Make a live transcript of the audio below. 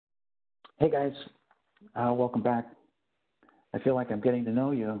Hey guys, welcome back. I feel like I'm getting to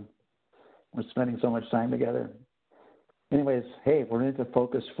know you. We're spending so much time together. Anyways, hey, we're into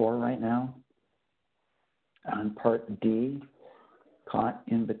Focus 4 right now on Part D, Caught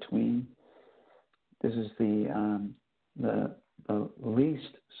in Between. This is the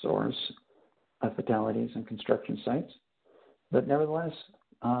least source of fatalities in construction sites, but nevertheless,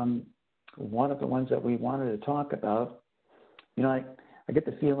 one of the ones that we wanted to talk about. I get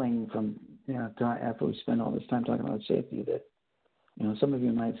the feeling from after we spend all this time talking about safety that some of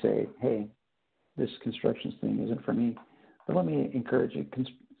you might say, hey, this construction thing isn't for me. But let me encourage you,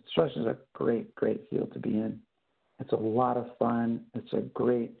 construction is a great field to be in. It's a lot of fun. It's a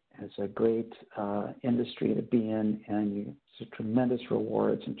great industry to be in, and it's a tremendous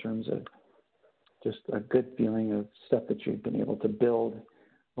rewards in terms of just a good feeling of stuff that you've been able to build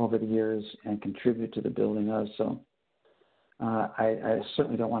over the years and contribute to the building of. So I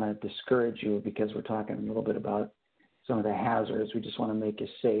certainly don't want to discourage you because we're talking a little bit about some of the hazards. We just want to make you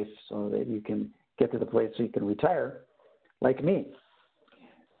safe so that you can get to the place so you can retire like me.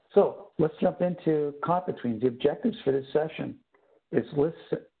 So let's jump into caught between. The objectives for this session is list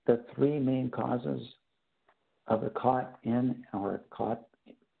the three main causes of a caught in or caught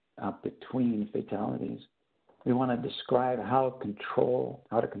between fatalities. We want to describe how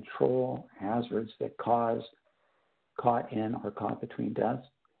to control hazards that cause caught in or caught between deaths.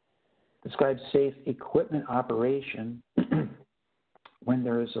 Describe safe equipment operation when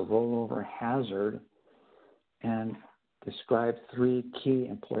there is a rollover hazard, and describe three key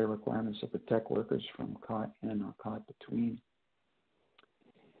employer requirements to protect workers from caught in or caught between.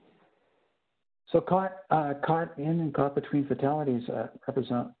 So caught in and caught between fatalities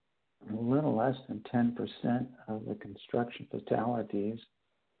represent a little less than 10% of the construction fatalities.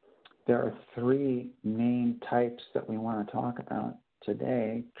 There are three main types that we want to talk about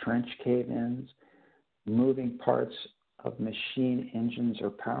today: trench cave-ins, moving parts of machine engines or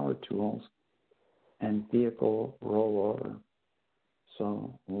power tools, and vehicle rollover.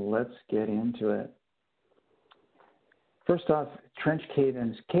 So let's get into it. First off, trench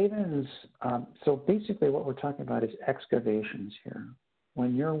cave-ins. Cave-ins, so basically what we're talking about is excavations here.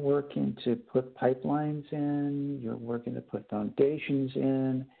 When you're working to put pipelines in, you're working to put foundations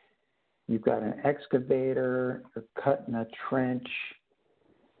in, you've got an excavator, you're cutting a trench.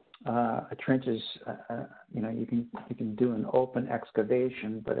 A trench is, you can do an open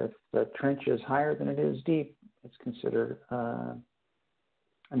excavation, but if the trench is higher than it is deep, it's considered, higher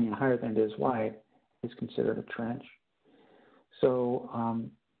than it is wide, it's considered a trench. So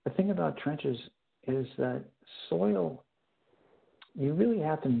the thing about trenches is that soil, you really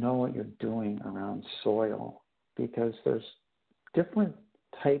have to know what you're doing around soil because there's different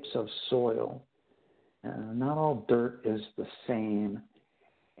types of soil. Not all dirt is the same.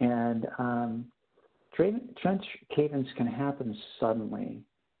 And trench cave-ins can happen suddenly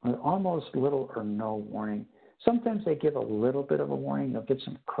with almost little or no warning. Sometimes they give a little bit of a warning. They'll get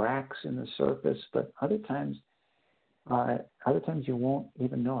some cracks in the surface, but other times you won't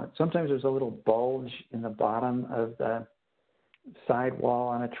even know it. Sometimes there's a little bulge in the bottom of the side wall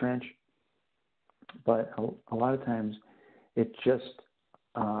on a trench, but a lot of times it just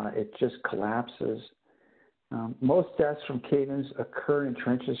collapses. Most deaths from cave-ins occur in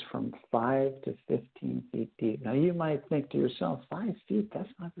trenches from 5 to 15 feet deep. Now, you might think to yourself, 5 feet, that's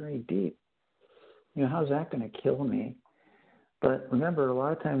not very deep. How's that going to kill me? But remember, a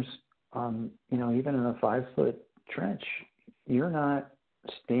lot of times, even in a 5-foot trench, you're not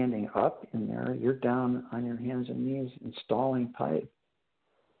standing up in there. You're down on your hands and knees installing pipe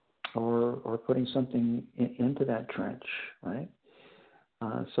or putting something into that trench, right?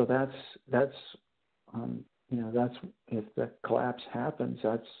 So that's if the collapse happens,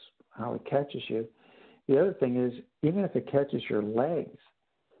 that's how it catches you. The other thing is, even if it catches your legs,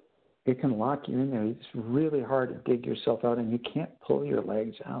 it can lock you in there. It's really hard to dig yourself out, and you can't pull your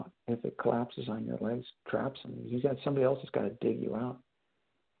legs out. If it collapses on your legs, traps them. Somebody else has got to dig you out.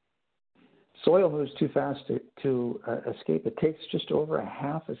 Soil moves too fast to escape. It takes just over a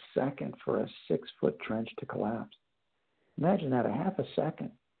half a second for a 6-foot trench to collapse. Imagine that, a half a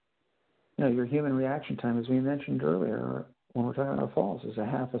second. Your human reaction time, as we mentioned earlier, when we're talking about falls, is a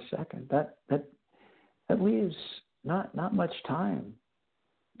half a second. That leaves not much time.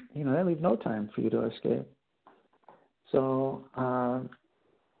 That leaves no time for you to escape. So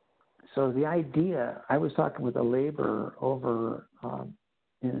the idea, I was talking with a laborer over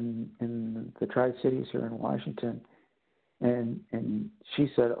in the Tri-Cities here in Washington, and she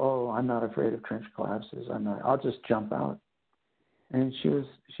said, "Oh, I'm not afraid of trench collapses. I'll just jump out." And she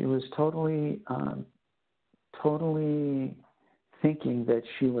was totally thinking that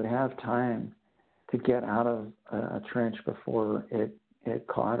she would have time to get out of a trench before it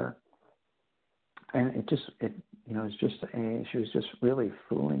caught her. And she was just really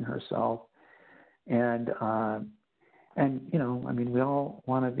fooling herself. And we all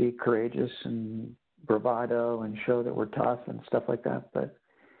want to be courageous and bravado and show that we're tough and stuff like that. But,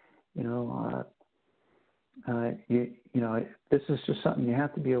 this is just something you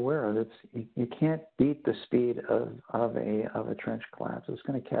have to be aware of. You can't beat the speed of a trench collapse. It's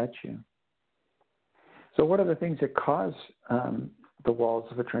going to catch you. So what are the things that cause the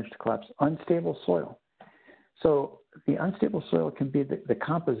walls of a trench to collapse? Unstable soil. So the unstable soil can be the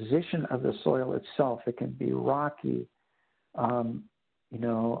composition of the soil itself. It can be rocky, or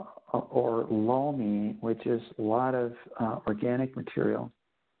loamy, which is a lot of organic material,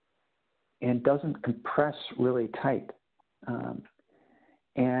 and doesn't compress really tight.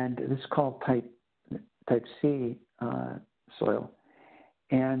 And this is called type C soil.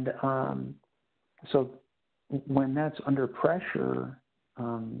 And so when that's under pressure,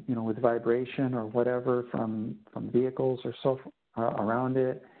 with vibration or whatever from vehicles or so around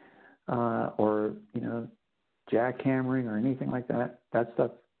it, or jackhammering or anything like that, that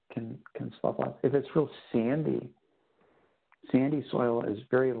stuff can slough off. If it's real sandy soil is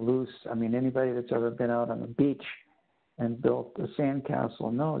very loose. I mean, anybody that's ever been out on the beach and built a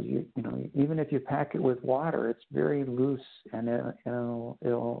sandcastle knows, even if you pack it with water, it's very loose and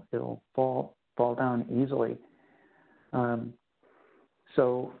it'll fall down easily.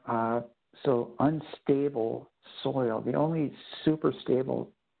 So unstable soil. The only super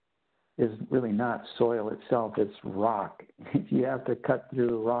stable is really not soil itself, it's rock. If you have to cut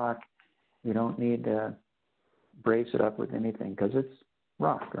through rock, you don't need to brace it up with anything because it's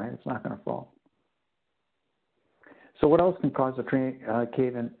rock, right? It's not going to fall. So what else can cause a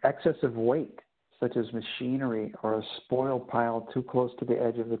cave-in? Excessive weight, such as machinery or a spoil pile too close to the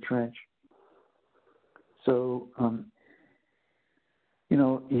edge of the trench. So,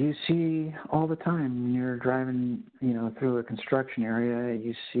 you see all the time when you're driving, through a construction area,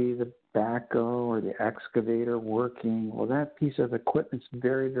 you see the backhoe or the excavator working. Well, that piece of equipment's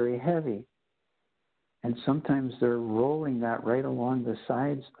very, very heavy. And sometimes they're rolling that right along the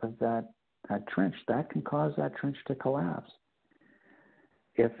sides of that trench. That can cause that trench to collapse.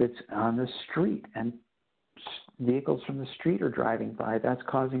 If it's on the street and vehicles from the street are driving by, that's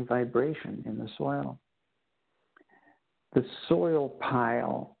causing vibration in the soil. The soil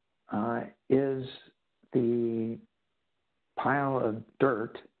pile is the pile of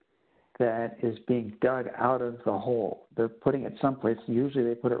dirt that is being dug out of the hole. They're putting it someplace. Usually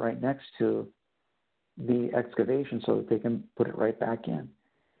they put it right next to the excavation so that they can put it right back in.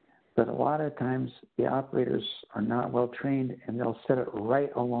 But a lot of times the operators are not well trained and they'll set it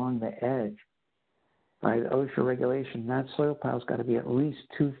right along the edge. By the OSHA regulation, that soil pile's got to be at least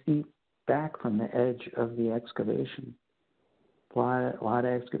 2 feet back from the edge of the excavation. A lot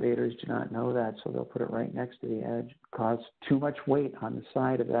of excavators do not know that, so they'll put it right next to the edge, cause too much weight on the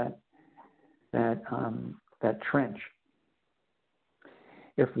side of that trench.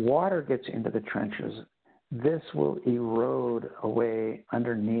 If water gets into the trenches, this will erode away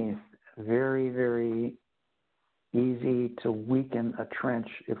underneath. Very, very easy to weaken a trench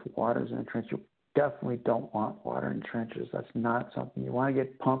if water's in a trench. You definitely don't want water in trenches. That's not something you want to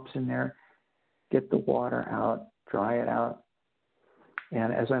get pumps in there, get the water out, dry it out.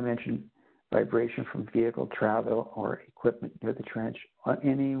 And as I mentioned, vibration from vehicle travel or equipment near the trench,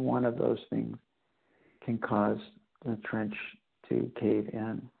 any one of those things can cause the trench to cave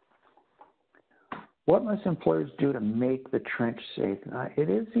in. What must employers do to make the trench safe? It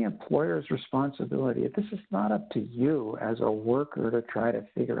is the employer's responsibility. This is not up to you as a worker to try to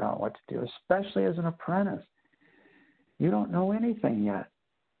figure out what to do, especially as an apprentice. You don't know anything yet.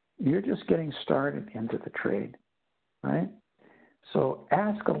 You're just getting started into the trade, right? So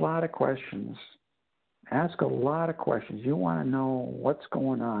ask a lot of questions. Ask a lot of questions. You want to know what's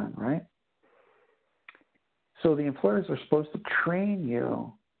going on, right? So the employers are supposed to train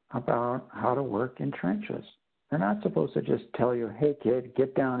you about how to work in trenches. They're not supposed to just tell you, hey, kid,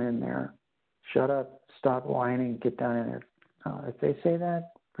 get down in there. Shut up, stop whining, get down in there. If they say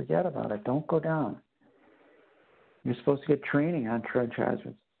that, forget about it. Don't go down. You're supposed to get training on trench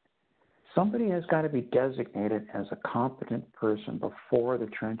hazards. Somebody has got to be designated as a competent person before the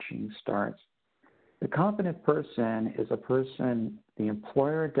trenching starts. The competent person is a person the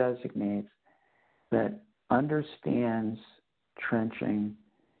employer designates that understands trenching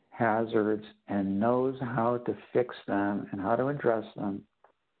hazards and knows how to fix them and how to address them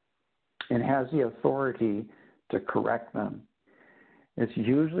and has the authority to correct them. It's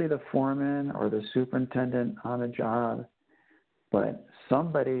usually the foreman or the superintendent on the job But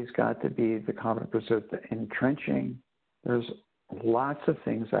somebody's got to be the competent person. In trenching, there's lots of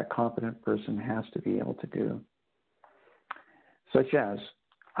things that competent person has to be able to do, such as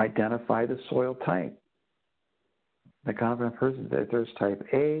identify the soil type. The competent person, there's type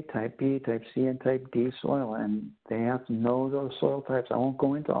A, type B, type C, and type D soil, and they have to know those soil types. I won't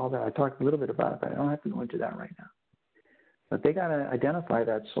go into all that. I talked a little bit about it, but I don't have to go into that right now. But they got to identify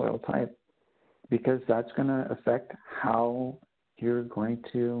that soil type because that's going to affect how you're going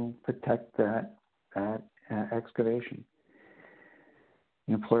to protect that excavation.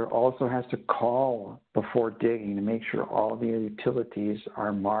 The employer also has to call before digging to make sure all the utilities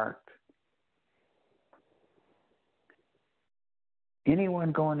are marked.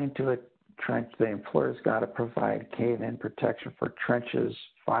 Anyone going into a trench, the employer's got to provide cave-in protection for trenches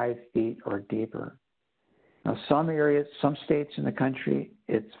 5 feet or deeper. Now, some areas, some states in the country,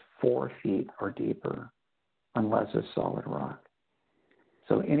 it's 4 feet or deeper, unless it's solid rock.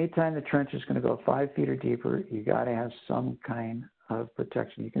 So anytime the trench is going to go 5 feet or deeper, you got to have some kind of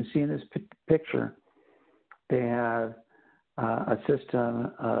protection. You can see in this picture, they have a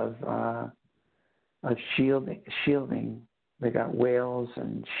system of shielding. They got whales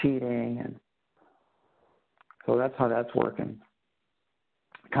and sheeting, and so that's how that's working.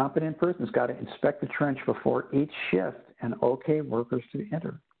 A competent person's got to inspect the trench before each shift and okay workers to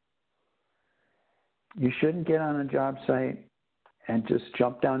enter. You shouldn't get on a job site and just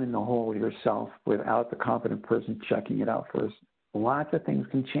jump down in the hole yourself without the competent person checking it out first. Lots of things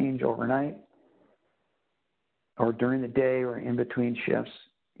can change overnight or during the day or in between shifts.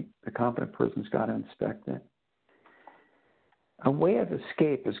 The competent person's got to inspect it. A way of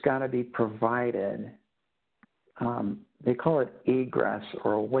escape has got to be provided. They call it egress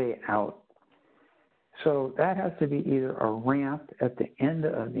or a way out. So that has to be either a ramp at the end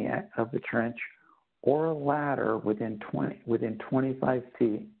of the trench or a ladder within 25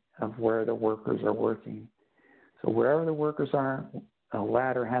 feet of where the workers are working. So wherever the workers are, a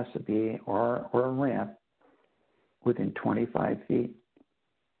ladder has to be or a ramp within 25 feet.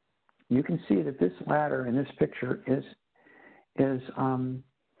 You can see that this ladder in this picture is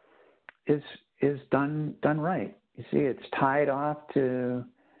done right. You see, it's tied off to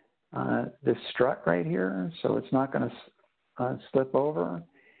this strut right here, so it's not going to slip over.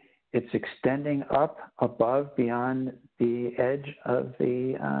 It's extending up above beyond the edge of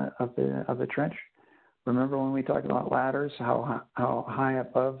the trench. Remember when we talked about ladders, how high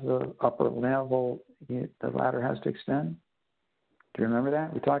above the upper level the ladder has to extend? Do you remember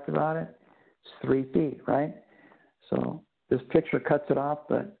that? We talked about it. It's 3 feet, right? So this picture cuts it off,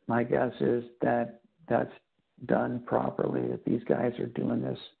 but my guess is that that's done properly, that these guys are doing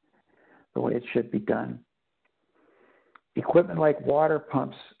this the way it should be done. Equipment like water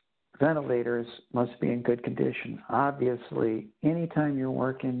pumps, ventilators must be in good condition. Obviously, anytime you're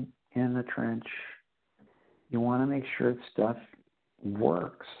working in the trench, you want to make sure stuff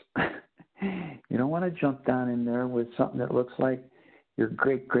works. You don't want to jump down in there with something that looks like your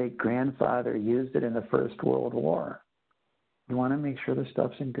great-great-grandfather used it in the First World War. You want to make sure the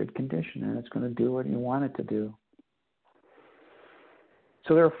stuff's in good condition and it's going to do what you want it to do.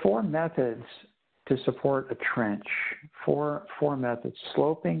 So there are 4 methods to support a trench. Four methods: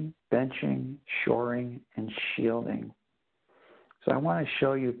 sloping, benching, shoring, and shielding. So I want to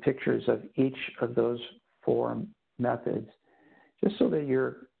show you pictures of each of those 4 methods, just so that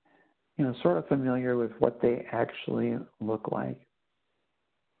you're, sort of familiar with what they actually look like.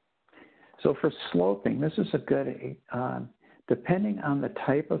 So for sloping, this is a good, depending on the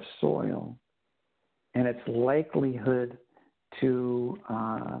type of soil and its likelihood to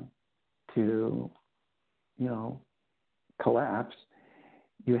collapse,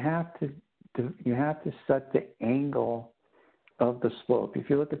 you have to set the angle of the slope. If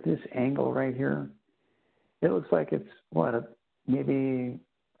you look at this angle right here, it looks like it's maybe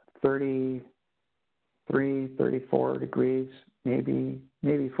 33, 34 degrees, maybe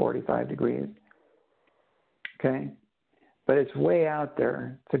 45 degrees. Okay, but it's way out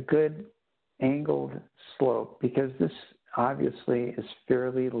there. It's a good angled slope because this obviously is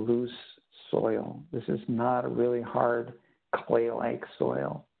fairly loose soil. This is not a really hard clay-like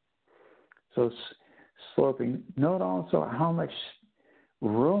soil. So sloping. Note also how much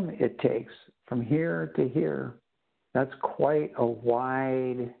room it takes from here to here. That's quite a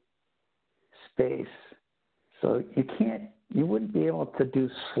wide space. So you wouldn't be able to do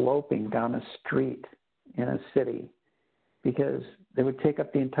sloping down a street in a city because they would take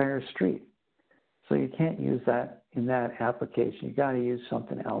up the entire street. So you can't use that in that application. You got to use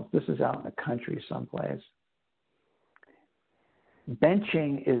something else. This is out in the country someplace.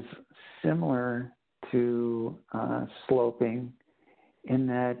 Benching is similar to sloping, in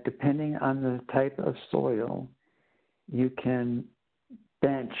that depending on the type of soil, you can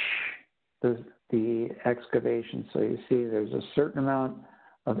bench the excavation. So you see there's a certain amount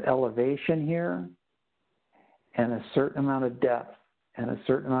of elevation here and a certain amount of depth and a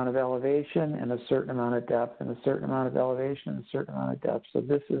certain amount of elevation and a certain amount of depth and a certain amount of elevation and a certain amount of depth. So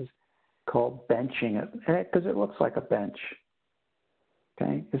this is called benching it because it looks like a bench.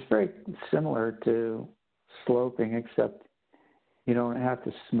 Okay, it's very similar to sloping, except you don't have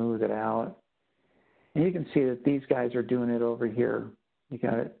to smooth it out. And you can see that these guys are doing it over here. You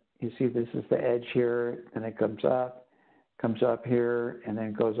got it. You see this is the edge here, and it comes up here, and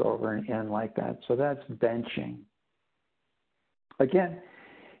then goes over and in like that. So that's benching. Again,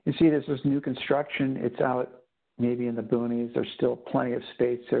 you see this is new construction. It's out maybe in the boonies. There's still plenty of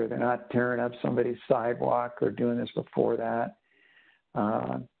space there. They're not tearing up somebody's sidewalk or doing this before that.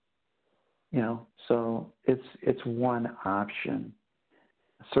 So it's one option.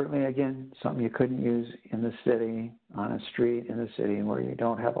 Certainly, again, something you couldn't use in the city, on a street in the city where you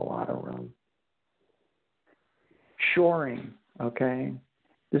don't have a lot of room. Shoring, okay?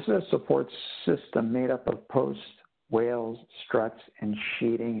 This is a support system made up of posts, wales, struts, and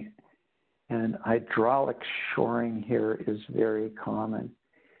sheeting. And hydraulic shoring here is very common.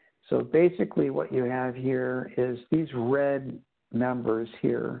 So basically what you have here is these red members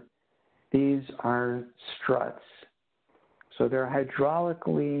here. These are struts. So they're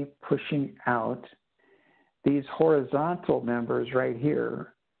hydraulically pushing out. These horizontal members right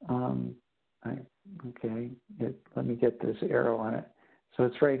here, let me get this arrow on it. So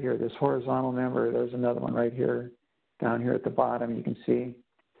it's right here, this horizontal member. There's another one right here, down here at the bottom, you can see.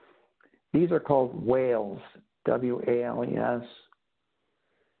 These are called wales, W-A-L-E-S.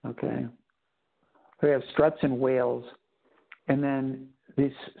 Okay. So we have struts and wales. And then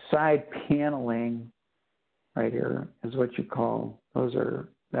this side paneling right here is what you call,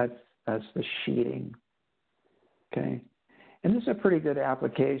 that's the sheeting. Okay. And this is a pretty good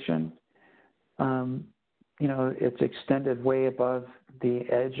application. It's extended way above the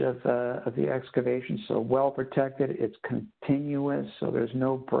edge of the excavation, so well protected. It's continuous, so there's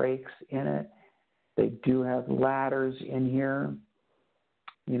no breaks in it. They do have ladders in here.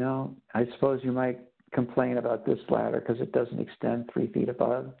 I suppose you might complain about this ladder because it doesn't extend 3 feet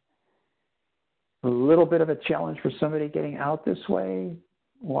above. A little bit of a challenge for somebody getting out this way.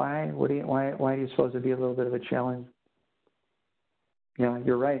 Why? Why do you suppose it'd be a little bit of a challenge? Yeah,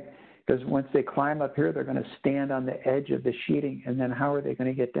 you're right. Because once they climb up here, they're going to stand on the edge of the sheeting, and then how are they going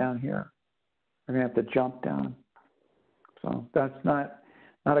to get down here? They're going to have to jump down. So that's not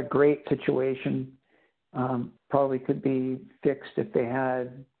a great situation. Probably could be fixed if they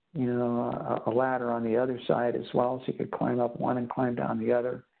had, a ladder on the other side as well, so you could climb up one and climb down the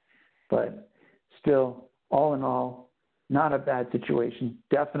other. But still, all in all, not a bad situation.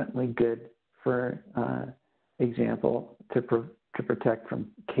 Definitely good, for example, to protect from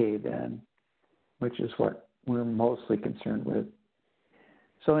cave-in, which is what we're mostly concerned with.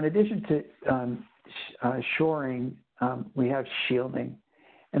 So in addition to shoring, we have shielding.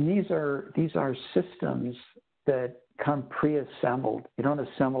 And these are systems that come pre-assembled. You don't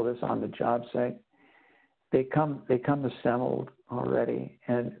assemble this on the job site. They come assembled already,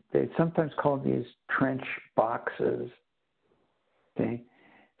 and they sometimes call these trench boxes. Okay,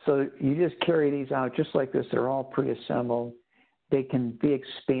 so you just carry these out just like this. They're all pre-assembled. They can be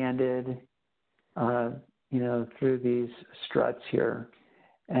expanded, through these struts here,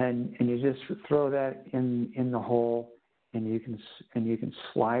 and you just throw that in the hole, and you can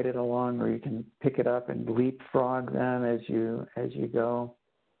slide it along, or you can pick it up and leapfrog them as you go.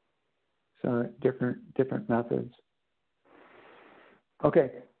 So different methods.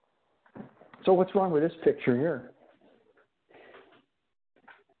 Okay. So what's wrong with this picture here?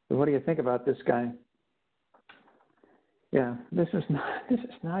 So what do you think about this guy? Yeah, this is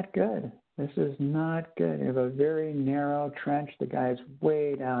not good. This is not good. You have a very narrow trench. The guy's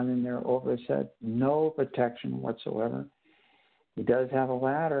way down in there over his head. No protection whatsoever. He does have a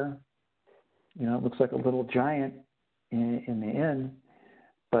ladder. It looks like a little giant in the end.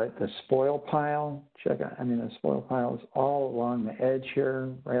 But the spoil pile, the spoil pile is all along the edge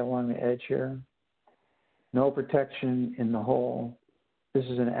here, right along the edge here. No protection in the hole. This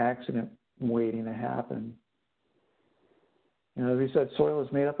is an accident waiting to happen. As we said, soil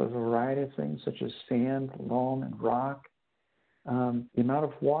is made up of a variety of things such as sand, loam, and rock. The amount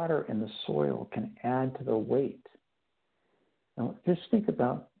of water in the soil can add to the weight. Now, just think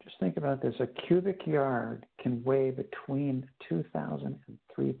about this. A cubic yard can weigh between 2,000 and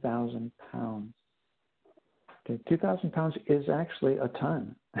 3,000 pounds. Okay, 2,000 pounds is actually a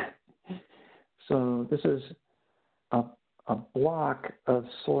ton. So this is a block of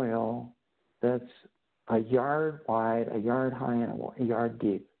soil that's a yard wide, a yard high, and a yard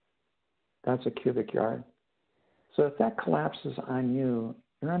deep. That's a cubic yard. So if that collapses on you,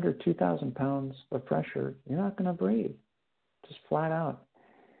 you're under 2,000 pounds of pressure, you're not going to breathe, just flat out.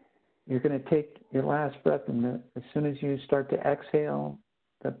 You're going to take your last breath, and as soon as you start to exhale,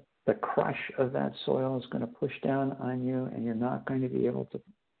 the crush of that soil is going to push down on you, and you're not going to be able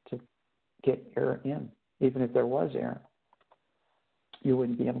to get air in. Even if there was air, you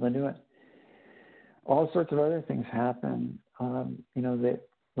wouldn't be able to do it. All sorts of other things happen, that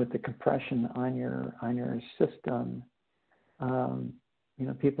with the compression on your system,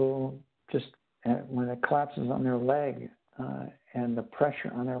 people just, when it collapses on their leg, and the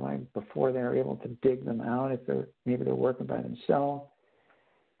pressure on their leg before they're able to dig them out, if maybe they're working by themselves,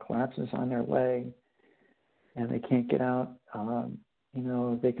 collapses on their leg, and they can't get out,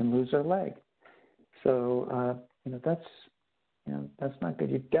 they can lose their leg. So, that's not good.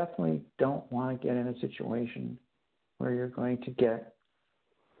 You definitely don't want to get in a situation where you're going to get,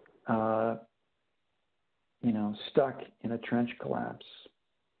 stuck in a trench collapse.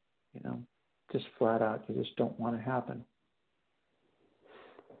 Just flat out, you just don't want to happen.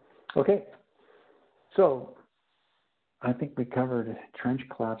 Okay, so I think we covered trench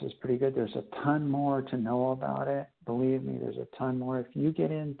collapses pretty good. There's a ton more to know about it. Believe me, there's a ton more. If you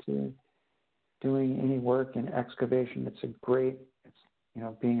get into doing any work in excavation,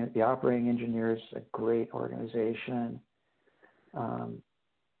 being the operating engineer is a great organization.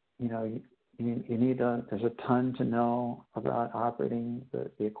 There's a ton to know about operating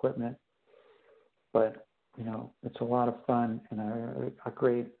the equipment, but it's a lot of fun and a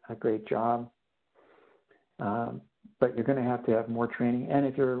great job. But you're going to have more training. And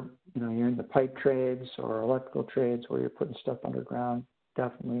if you're in the pipe trades or electrical trades where you're putting stuff underground,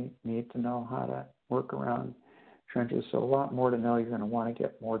 definitely need to know how to work around trenches. So a lot more to know. You're going to want to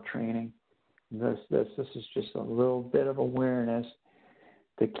get more training. This is just a little bit of awareness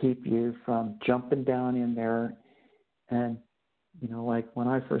to keep you from jumping down in there. And, like when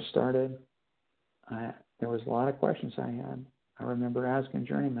I first started, there was a lot of questions I had. I remember asking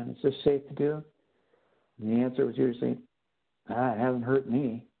journeymen, is this safe to do? And the answer was usually, it hasn't hurt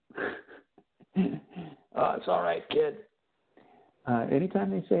me. Oh, it's all right, kid.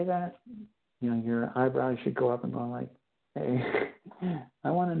 Anytime they say that, your eyebrows should go up and go like, hey, I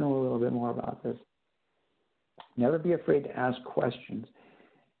want to know a little bit more about this. Never be afraid to ask questions.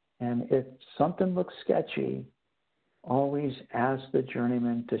 And if something looks sketchy, always ask the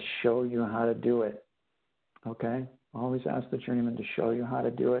journeyman to show you how to do it. Okay? Always ask the journeyman to show you how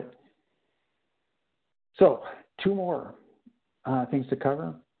to do it. So, two more things to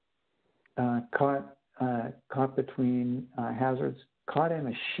cover. Caught between hazards, caught in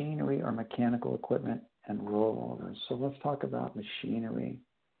machinery or mechanical equipment, and rollovers. So let's talk about machinery.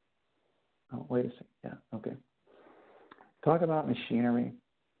 Oh, wait a second. Yeah, okay. Talk about machinery.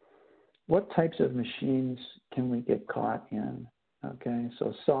 What types of machines can we get caught in? Okay,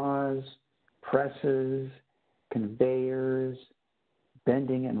 so saws, presses, conveyors,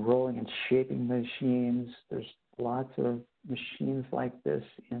 bending and rolling and shaping machines. There's lots of machines like this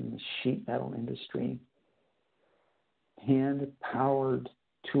in the sheet metal industry. Hand-powered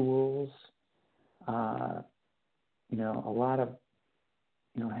tools, a lot of,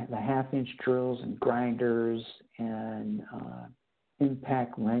 the half-inch drills and grinders and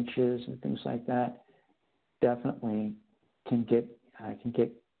impact wrenches and things like that definitely can get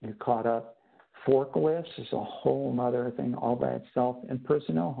you caught up. Forklifts is a whole other thing all by itself, and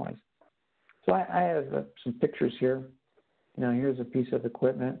personnel hoists. So I have some pictures here. Here's a piece of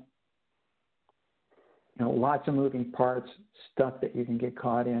equipment. Lots of moving parts, stuff that you can get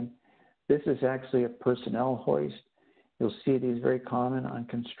caught in. This is actually a personnel hoist. You'll see these very common on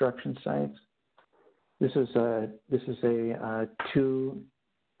construction sites. This is a two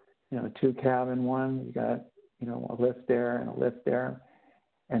cabin one. You got a lift there and a lift there,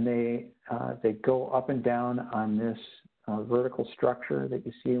 and they go up and down on this vertical structure that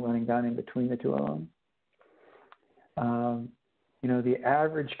you see running down in between the two of them. The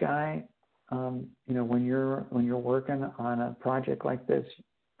average guy, when you're working on a project like this,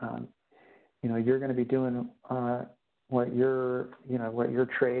 you're going to be doing what your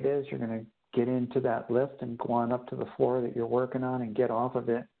trade is. You're going to get into that lift and go on up to the floor that you're working on and get off of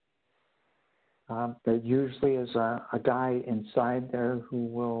it. There usually is a guy inside there who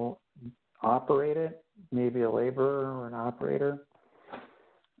will operate it, maybe a laborer or an operator.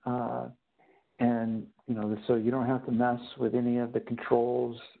 So you don't have to mess with any of the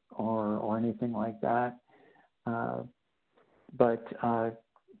controls or anything like that. But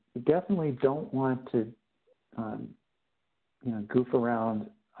you definitely don't want to goof around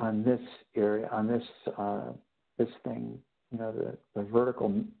on this area, on this this thing, the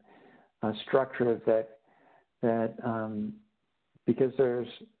vertical structure that because there's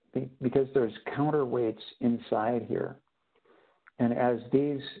counterweights inside here, and as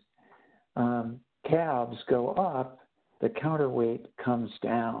these calves go up, the counterweight comes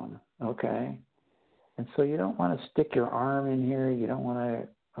down. Okay, and so you don't want to stick your arm in here. You don't want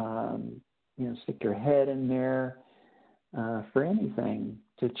to stick your head in there for anything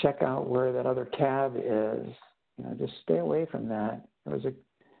to check out where that other calf is. Just stay away from that. There was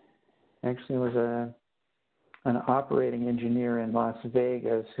an operating engineer in Las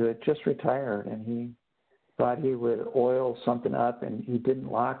Vegas who had just retired, and he thought he would oil something up, and he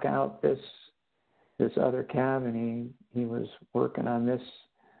didn't lock out this other calf, and he was working on this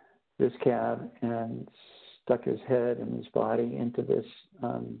calf and stuck his head and his body into this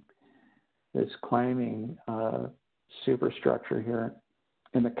climbing superstructure here,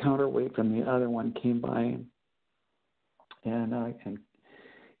 and the counterweight from the other one came by and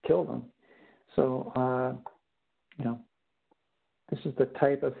killed him. So this is the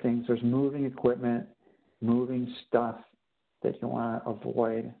type of things. There's moving equipment, moving stuff that you want to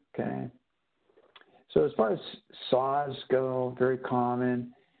avoid. Okay. So as far as saws go, very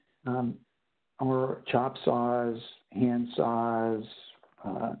common, or chop saws, hand saws,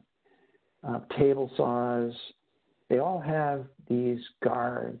 table saws, they all have these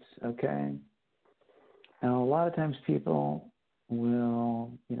guards, okay? Now, a lot of times people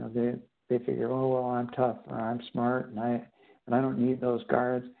will, they figure, oh, well, I'm tough, or I'm smart, and I don't need those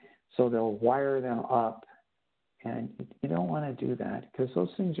guards, so they'll wire them up. And you don't want to do that, because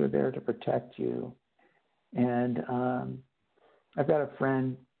those things are there to protect you. And I've got a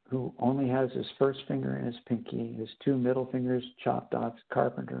friend who only has his first finger and his pinky, his two middle fingers chopped off,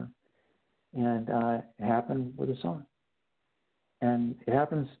 carpenter. And it happened with a saw. And it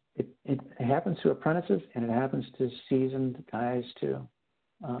happens to apprentices, and it happens to seasoned guys too,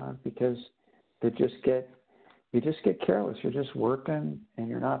 because you just get careless. You're just working, and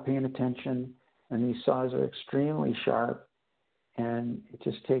you're not paying attention. And these saws are extremely sharp, and it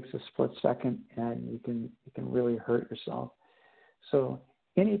just takes a split second, and you can really hurt yourself. So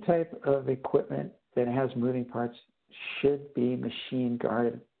any type of equipment that has moving parts should be machine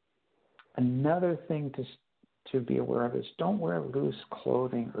guarded. Another thing to be aware of is don't wear loose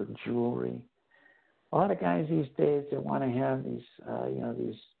clothing or jewelry. A lot of guys these days, they want to have these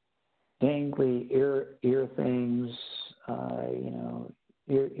these dangly ear things,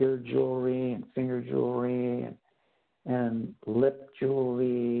 ear jewelry and finger jewelry and lip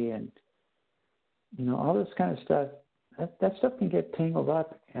jewelry and all this kind of stuff. That stuff can get tangled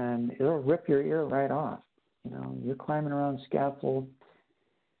up, and it'll rip your ear right off. You're climbing around scaffold,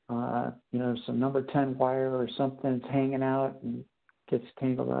 some number 10 wire or something's hanging out and gets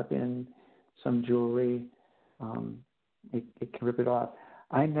tangled up in some jewelry. It can rip it off.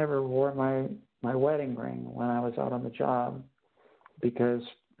 I never wore my wedding ring when I was out on the job, because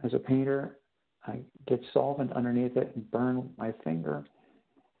as a painter, I get solvent underneath it and burn my finger.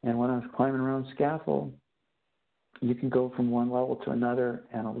 And when I was climbing around scaffold, you can go from one level to another,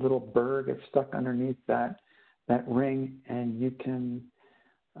 and a little burr gets stuck underneath that ring, and you can,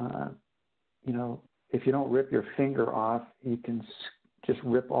 if you don't rip your finger off, you can just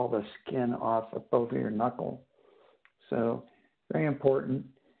rip all the skin off of both of your knuckle. So very important.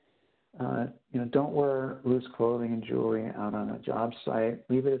 Don't wear loose clothing and jewelry out on a job site.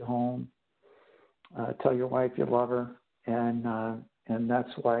 Leave it at home. Tell your wife you love her, and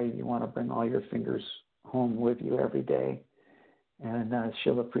that's why you want to bring all your fingers home with you every day, and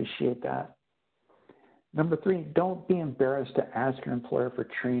she'll appreciate that. Number 3, don't be embarrassed to ask your employer for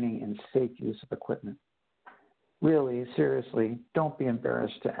training in safe use of equipment. Really, seriously, don't be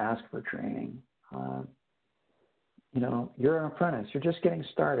embarrassed to ask for training. You're an apprentice. You're just getting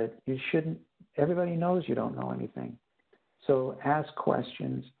started. You shouldn't. Everybody knows you don't know anything. So ask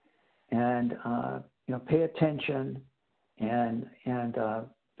questions, and pay attention, and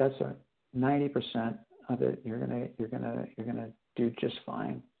that's 90% of it. You're gonna do just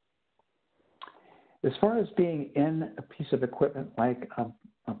fine. As far as being in a piece of equipment like a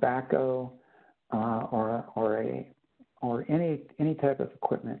backhoe or any type of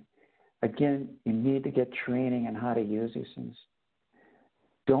equipment, again, you need to get training on how to use these things.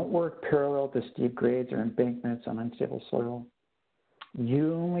 Don't work parallel to steep grades or embankments on unstable soil.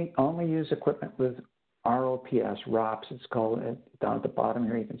 You only use equipment with ROPS, it's called. Down at the bottom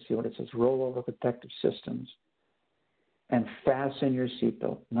here, you can see what it says, rollover protective systems. And fasten your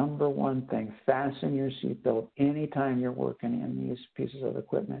seatbelt. Number one thing, fasten your seatbelt anytime you're working in these pieces of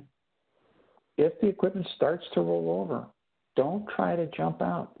equipment. If the equipment starts to roll over, don't try to jump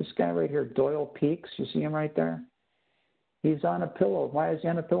out. This guy right here, Doyle Peaks, you see him right there? He's on a pillow. Why is he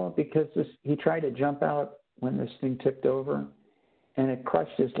on a pillow? Because he tried to jump out when this thing tipped over, and it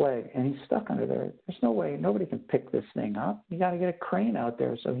crushed his leg, and he's stuck under there. There's no way. Nobody can pick this thing up. You got to get a crane out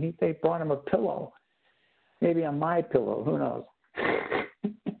there. So they brought him a pillow, maybe a My Pillow. Who knows?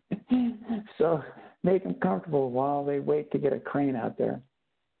 So make him comfortable while they wait to get a crane out there.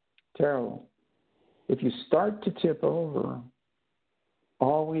 Terrible. If you start to tip over,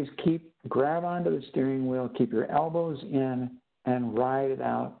 always grab onto the steering wheel, keep your elbows in, and ride it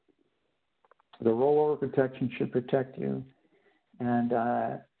out. The rollover protection should protect you. And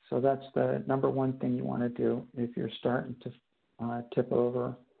so that's the number one thing you want to do if you're starting to tip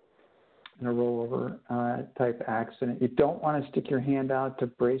over in a rollover type accident. You don't want to stick your hand out to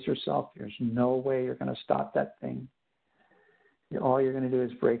brace yourself. There's no way you're going to stop that thing. All you're going to do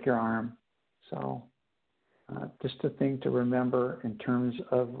is break your arm. So just a thing to remember in terms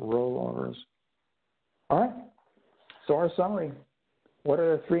of rollovers. All right. So our summary. What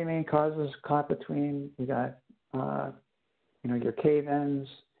are the three main causes caught between? You got, your cave-ins,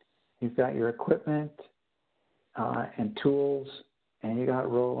 you've got your equipment and tools, and you got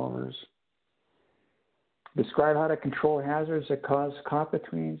rollovers. Describe how to control hazards that cause caught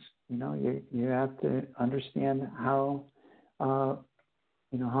betweens. You have to understand how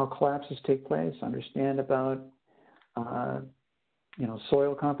collapses take place. Understand about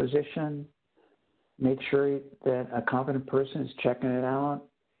soil composition. Make sure that a competent person is checking it out.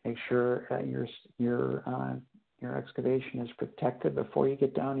 Make sure your excavation is protected before you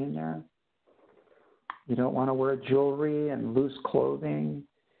get down in there. You don't want to wear jewelry and loose clothing.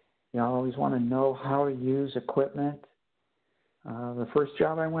 You always want to know how to use equipment. The first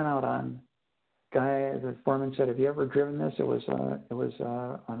job I went out on, the foreman said, "Have you ever driven this?" It was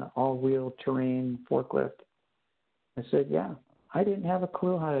an all-wheel terrain forklift. I said, "Yeah." I didn't have a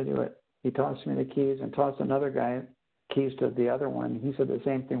clue how to do it. He tossed me the keys and tossed another guy keys to the other one. He said the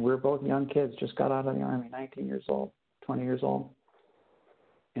same thing. We were both young kids, just got out of the Army, 19 years old, 20 years old.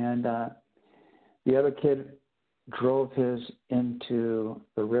 And the other kid drove his into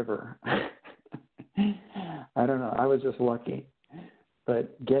the river. I don't know. I was just lucky.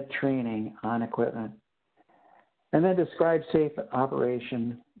 But get training on equipment. And then describe safe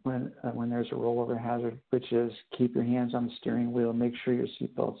operation when there's a rollover hazard, which is keep your hands on the steering wheel, make sure your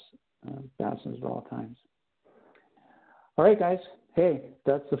seatbelt's fastened at all times. All right, guys. Hey,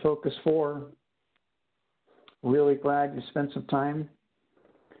 that's the Focus 4. Really glad you spent some time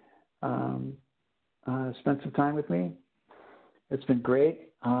with me. It's been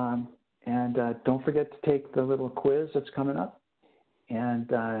great. And don't forget to take the little quiz that's coming up. And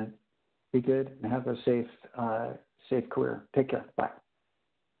be good and have a safe career. Take care. Bye.